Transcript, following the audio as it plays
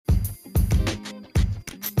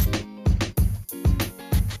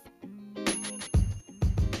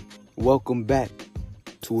Welcome back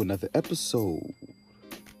to another episode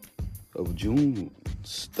of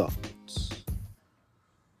June's Thoughts.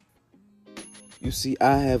 You see,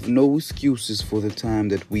 I have no excuses for the time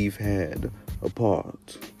that we've had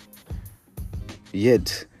apart.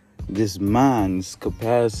 Yet, this mind's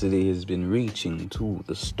capacity has been reaching to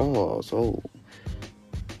the stars. Oh,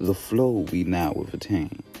 the flow we now have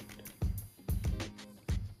attained.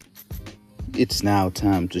 It's now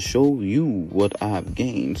time to show you what I've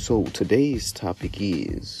gained. So today's topic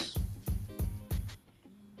is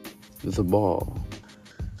the ball.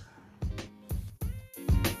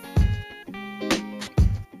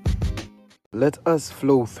 Let us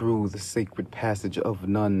flow through the sacred passage of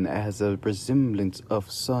none as a resemblance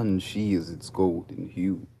of sun. She is its golden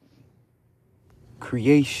hue.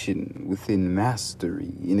 Creation within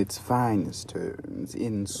mastery in its finest terms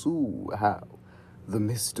ensue how the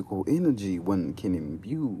mystical energy one can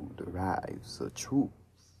imbue derives a truth.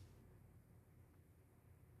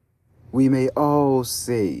 We may all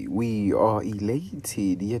say we are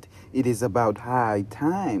elated, yet it is about high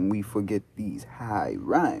time we forget these high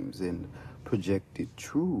rhymes and project it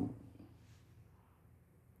true.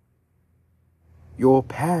 Your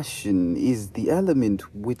passion is the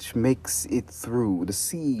element which makes it through,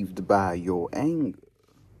 deceived by your anger,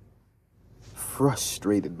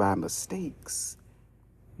 frustrated by mistakes.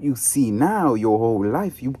 You see now your whole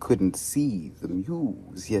life you couldn't see the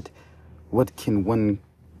muse, yet what can one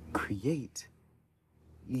create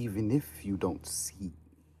even if you don't see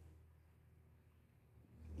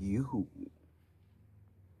you?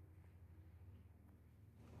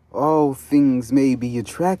 All things may be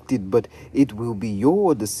attracted, but it will be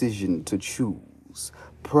your decision to choose.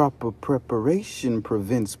 Proper preparation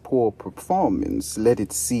prevents poor performance. Let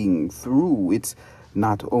it sing through. It's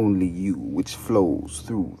not only you which flows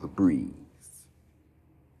through the breeze.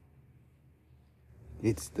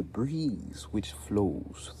 It's the breeze which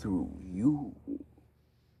flows through you.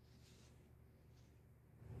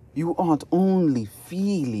 You aren't only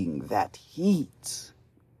feeling that heat.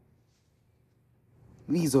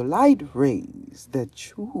 These are light rays that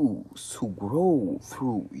choose to grow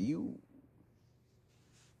through you.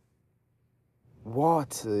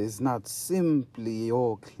 Water is not simply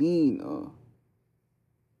your cleaner.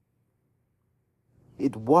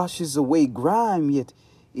 It washes away grime, yet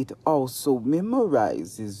it also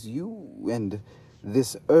memorizes you, and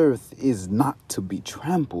this earth is not to be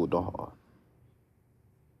trampled on.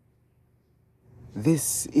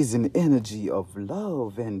 This is an energy of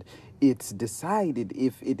love, and it's decided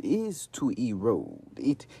if it is to erode,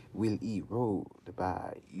 it will erode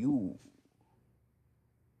by you.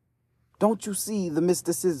 Don't you see the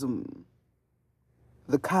mysticism,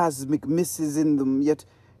 the cosmic misses in them, yet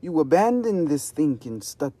you abandon this thinking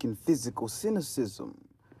stuck in physical cynicism.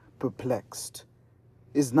 Perplexed.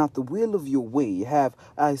 Is not the will of your way? Have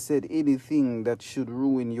I said anything that should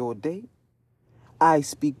ruin your day? I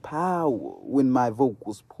speak power when my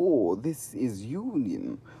vocals pour. This is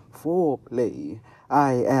union, foreplay.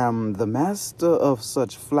 I am the master of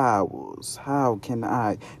such flowers. How can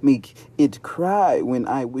I make it cry when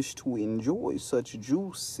I wish to enjoy such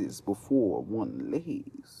juices before one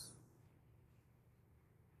lays?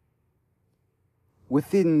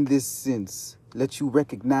 Within this sense, let you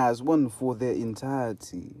recognize one for their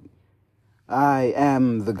entirety. I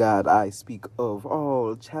am the God I speak of.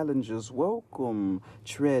 All challengers welcome.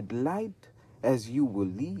 Tread light as you will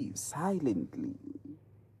leave silently.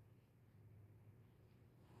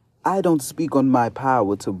 I don't speak on my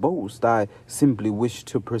power to boast. I simply wish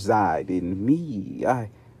to preside in me.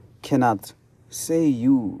 I cannot say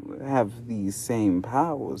you have these same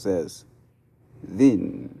powers, as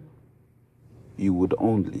then you would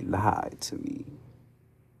only lie to me.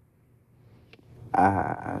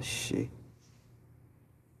 Shit.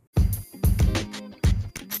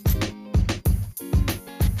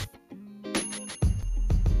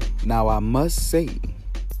 Now I must say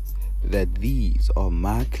that these are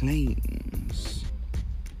my claims.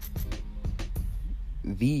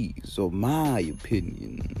 These are my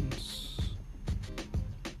opinions.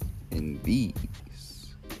 And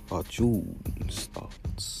these are June's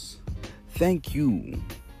thoughts. Thank you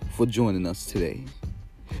for joining us today,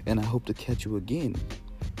 and I hope to catch you again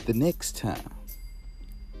the next time,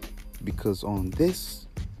 because on this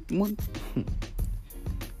one,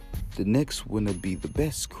 the next one will be the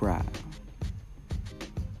best crime.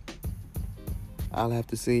 I'll have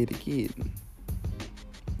to say it again.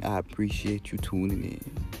 I appreciate you tuning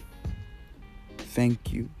in.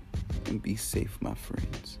 Thank you, and be safe, my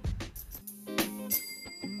friends.